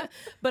people.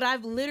 But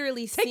I've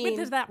literally Take me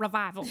to that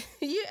revival.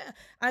 Yeah.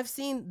 I've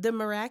seen the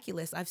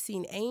miraculous. I've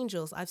seen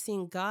angels. I've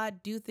seen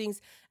God do things.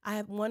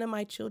 One of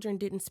my children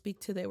didn't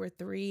speak till they were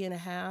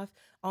 3.5,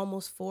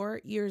 almost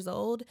 4 years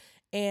old.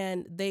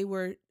 And they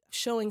were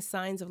showing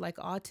signs of like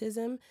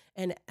autism.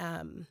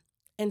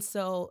 And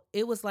so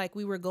it was like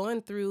we were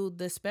going through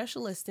the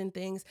specialists and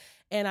things,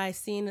 and I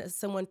seen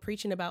someone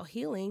preaching about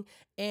healing,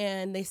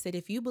 and they said,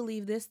 if you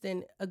believe this,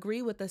 then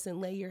agree with us and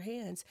lay your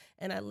hands.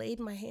 And I laid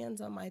my hands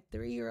on my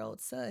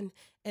 3-year-old son,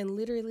 and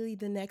literally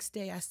the next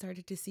day I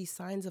started to see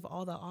signs of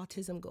all the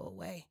autism go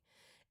away.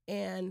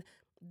 And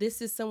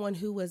this is someone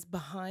who was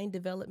behind,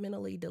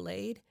 developmentally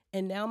delayed,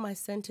 and now my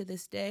son to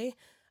this day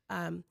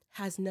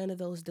has none of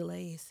those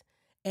delays.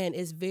 And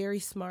is very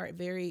smart,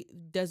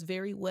 does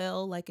very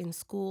well, like in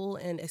school,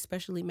 and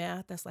especially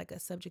math. That's like a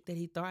subject that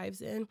he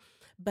thrives in.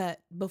 But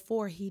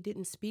before, he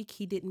didn't speak,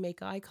 he didn't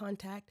make eye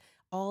contact.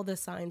 All the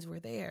signs were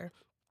there.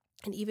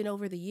 And even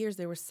over the years,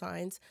 there were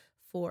signs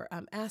for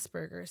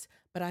Asperger's,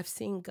 but I've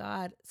seen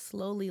God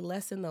slowly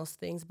lessen those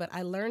things. But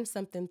I learned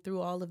something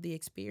through all of the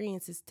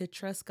experiences to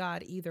trust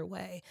God either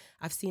way.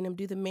 I've seen him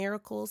do the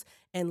miracles,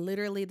 and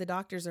literally the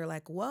doctors are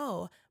like,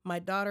 whoa, my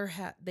daughter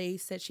they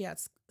said she had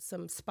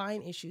some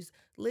spine issues.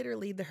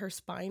 Literally her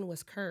spine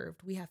was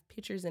curved. We have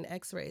pictures and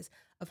x-rays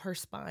of her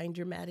spine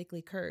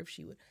dramatically curved.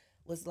 She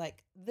was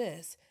like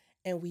this.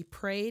 And we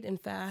prayed and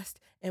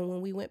fast. And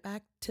when we went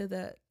back to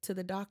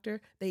the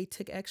doctor, they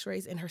took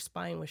x-rays and her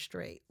spine was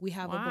straight. We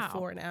have a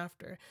before and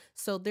after.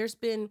 So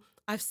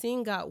I've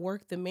seen God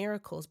work the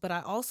miracles, but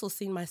I also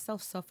seen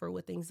myself suffer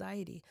with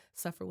anxiety,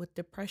 suffer with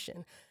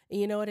depression.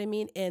 You know what I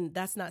mean? And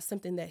that's not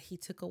something that he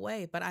took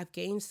away, but I've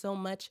gained so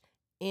much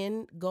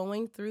in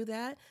going through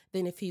that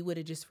than if he would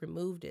have just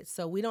removed it.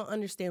 So we don't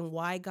understand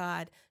why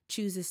God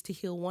chooses to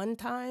heal one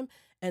time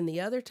and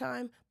the other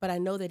time, but I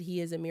know that he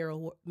is a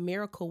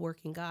miracle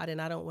working God, and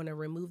I don't want to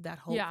remove that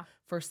hope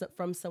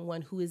from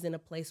someone who is in a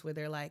place where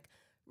they're like,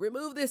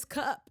 remove this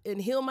cup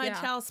and heal my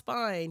child's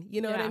spine.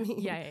 You know what I mean?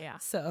 Yeah.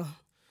 So,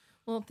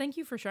 well, thank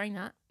you for sharing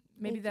that.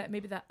 Maybe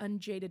that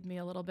unjaded me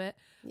a little bit.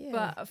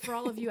 Yeah. But for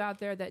all of you out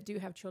there that do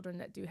have children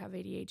that do have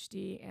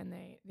ADHD and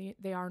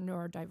they are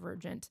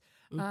neurodivergent,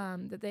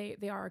 that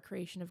they are a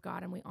creation of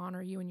God, and we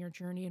honor you in your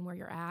journey and where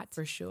you're at.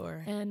 For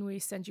sure. And we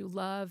send you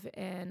love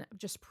and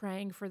just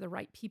praying for the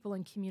right people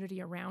and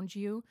community around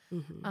you.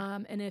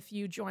 Mm-hmm. And if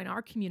you join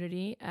our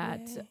community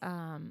at,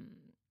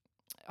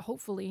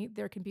 hopefully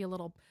there can be a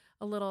little,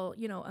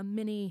 a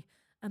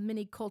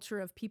mini culture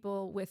of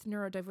people with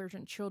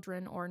neurodivergent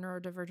children or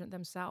neurodivergent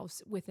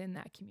themselves within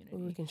that community.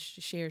 We can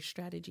share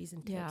strategies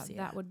and tips. Yeah,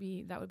 that would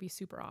be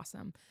super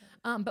awesome.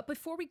 But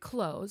before we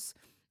close,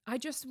 I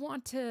just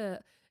want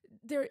to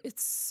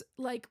it's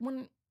like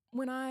when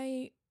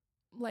I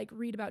like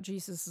read about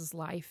Jesus's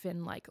life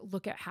and like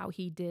look at how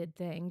he did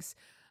things,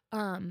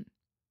 it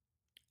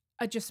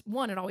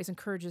always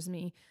encourages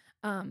me.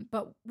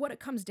 But what it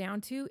comes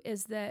down to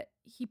is that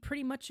he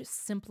pretty much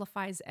just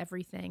simplifies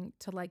everything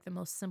to like the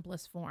most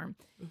simplest form.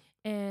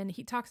 Mm-hmm. And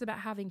he talks about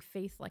having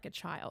faith like a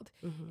child.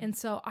 Mm-hmm. And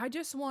so I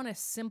just want to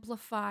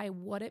simplify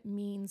what it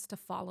means to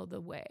follow the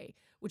way,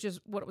 which is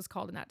what it was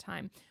called in that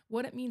time,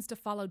 what it means to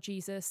follow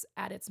Jesus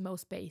at its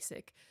most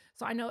basic.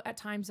 So I know at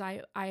times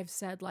I have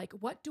said like,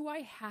 what do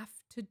I have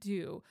to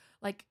do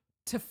like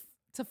to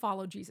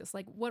follow Jesus?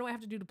 Like, what do I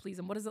have to do to please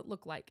him? What does it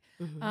look like?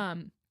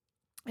 Mm-hmm.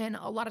 And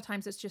a lot of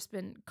times it's just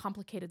been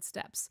complicated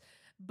steps.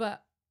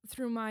 But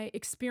through my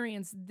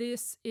experience,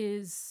 this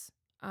is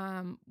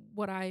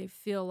what I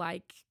feel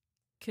like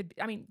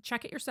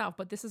check it yourself,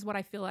 but this is what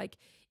I feel like.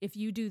 If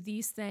you do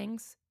these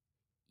things,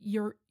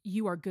 you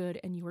are good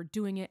and you are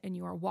doing it and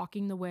you are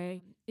walking the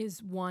way.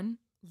 Is 1,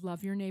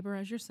 love your neighbor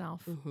as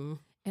yourself. Mm-hmm.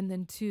 And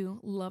then 2,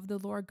 love the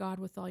Lord God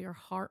with all your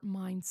heart,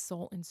 mind,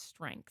 soul, and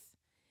strength.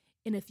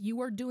 And if you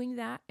are doing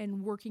that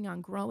and working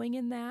on growing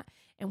in that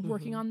and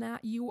working on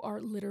that, you are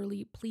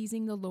literally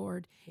pleasing the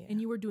Lord and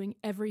you are doing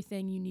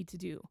everything you need to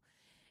do.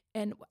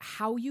 And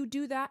how you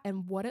do that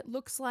and what it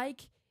looks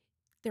like,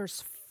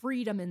 there's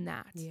freedom in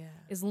that. Yeah.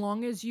 As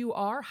long as you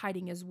are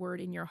hiding his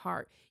word in your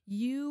heart,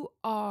 you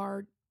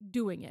are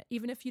doing it.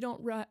 Even if you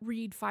don't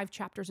read 5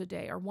 chapters a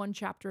day or 1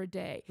 chapter a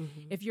day,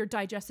 if you're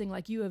digesting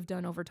like you have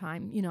done over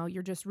time,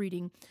 you're just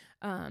reading,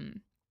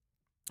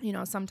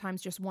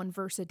 sometimes just 1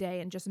 verse a day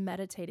and just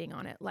meditating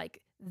on it.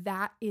 Like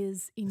that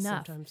is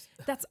enough. Sometimes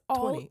that's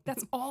all, 20.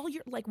 That's all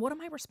you're like, what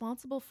am I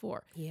responsible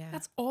for? Yeah.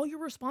 That's all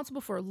you're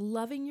responsible for.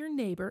 Loving your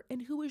neighbor.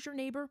 And who is your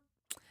neighbor?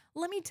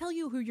 Let me tell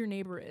you who your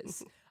neighbor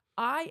is.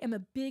 I am a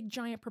big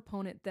giant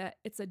proponent that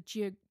it's a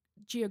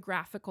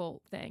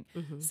geographical thing.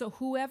 Mm-hmm. So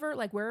whoever,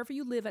 like wherever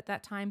you live at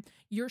that time,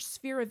 your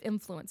sphere of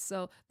influence.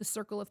 So the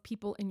circle of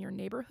people in your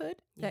neighborhood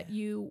that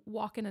you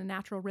walk in a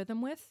natural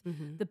rhythm with,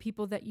 the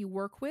people that you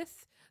work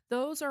with,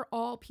 those are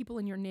all people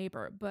in your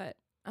neighbor. But,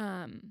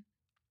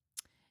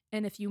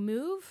 and if you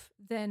move,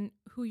 then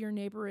who your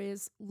neighbor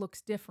is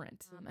looks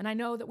different. And I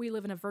know that we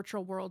live in a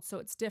virtual world, so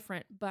it's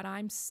different, but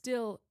I'm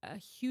still a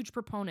huge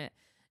proponent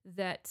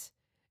that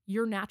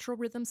your natural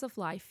rhythms of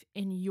life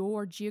in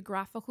your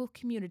geographical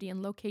community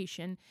and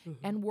location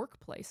and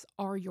workplace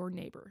are your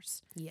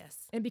neighbors. Yes.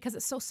 And because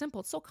it's so simple,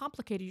 it's so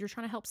complicated. You're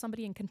trying to help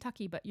somebody in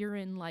Kentucky, but you're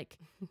in like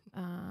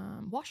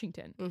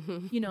Washington.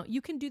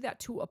 You can do that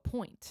to a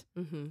point.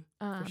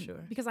 For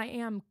sure. Because I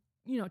am,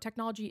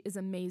 technology is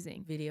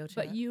amazing. Video chat.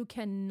 But you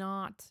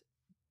cannot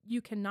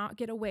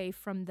get away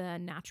from the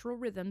natural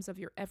rhythms of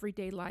your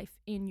everyday life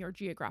in your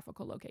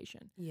geographical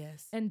location.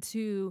 Yes. And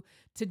to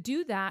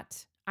do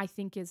that, I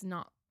think is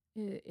not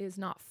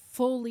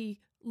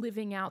fully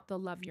living out the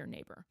love your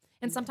neighbor.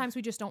 And sometimes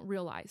we just don't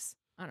realize.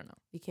 I don't know.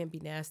 You can't be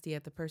nasty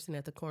at the person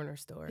at the corner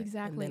store.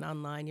 Exactly. And then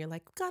online, you're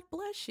like, God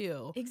bless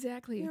you.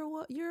 Exactly.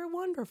 You're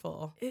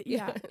wonderful.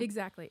 Yeah,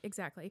 exactly.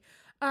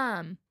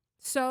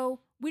 So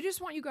we just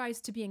want you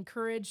guys to be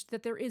encouraged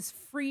that there is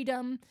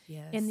freedom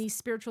in these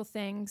spiritual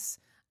things,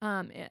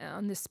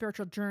 on this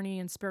spiritual journey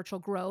and spiritual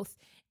growth.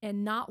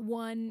 and not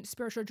one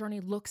spiritual journey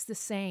looks the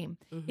same.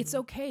 It's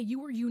okay. You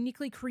were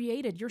uniquely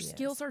created. Your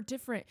skills are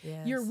different.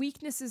 Your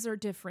weaknesses are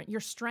different.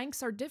 Your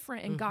strengths are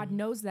different, and God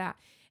knows that.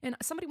 And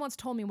somebody once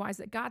told me wise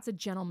that God's a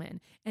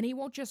gentleman, and he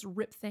won't just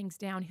rip things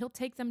down. He'll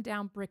take them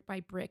down brick by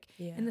brick.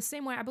 In the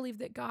same way, I believe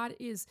that God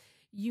is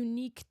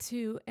unique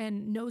to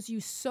and knows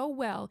you so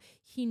well.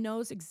 He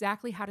knows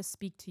exactly how to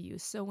speak to you.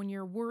 So when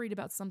you're worried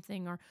about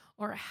something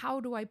or how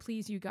do I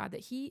please you, God,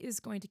 that he is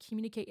going to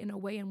communicate in a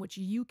way in which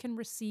you can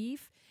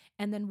receive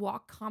and then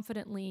walk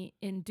confidently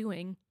in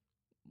doing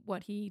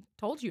what he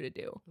told you to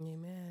do.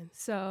 Amen.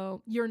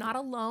 So you're not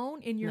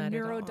alone in your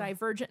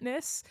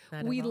neurodivergentness.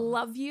 We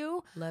love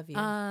you. Love you.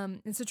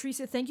 And so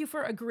Teresa, thank you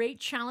for a great,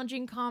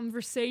 challenging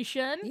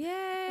conversation.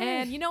 Yay.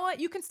 And you know what?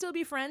 You can still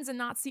be friends and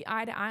not see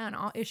eye to eye on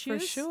all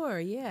issues. For sure,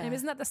 yeah. And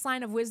isn't that the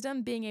sign of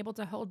wisdom, being able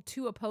to hold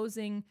two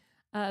opposing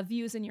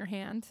views in your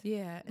hand?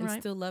 Yeah, and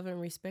still love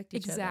and respect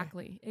each other.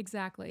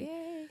 Exactly.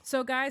 Yay.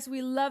 So guys,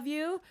 we love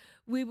you.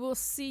 We will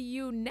see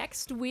you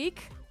next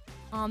week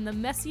on the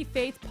Messy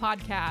Faith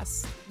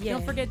Podcast.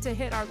 Don't forget to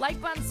hit our like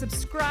button,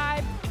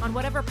 subscribe on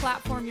whatever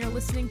platform you're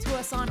listening to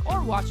us on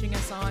or watching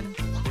us on.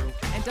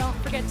 And don't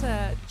forget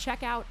to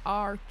check out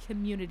our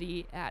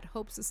community at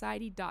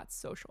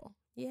hopesociety.social.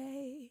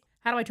 Yay.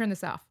 How do I turn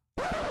this off?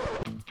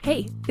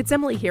 Hey, it's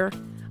Emily here.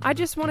 I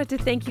just wanted to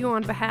thank you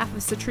on behalf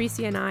of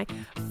Satricia and I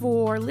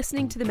for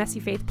listening to the Messy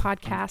Faith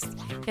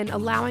Podcast and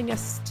allowing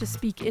us to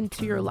speak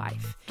into your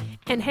life.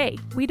 And hey,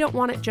 we don't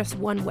want it just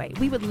one way.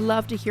 We would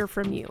love to hear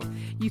from you.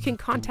 You can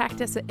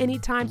contact us at any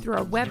time through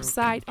our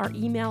website, our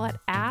email at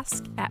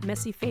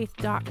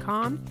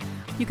ask@messyfaith.com.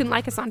 You can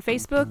like us on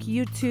Facebook,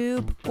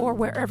 YouTube, or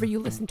wherever you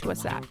listen to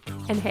us at.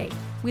 And hey,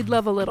 we'd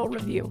love a little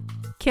review.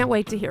 Can't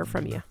wait to hear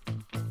from you.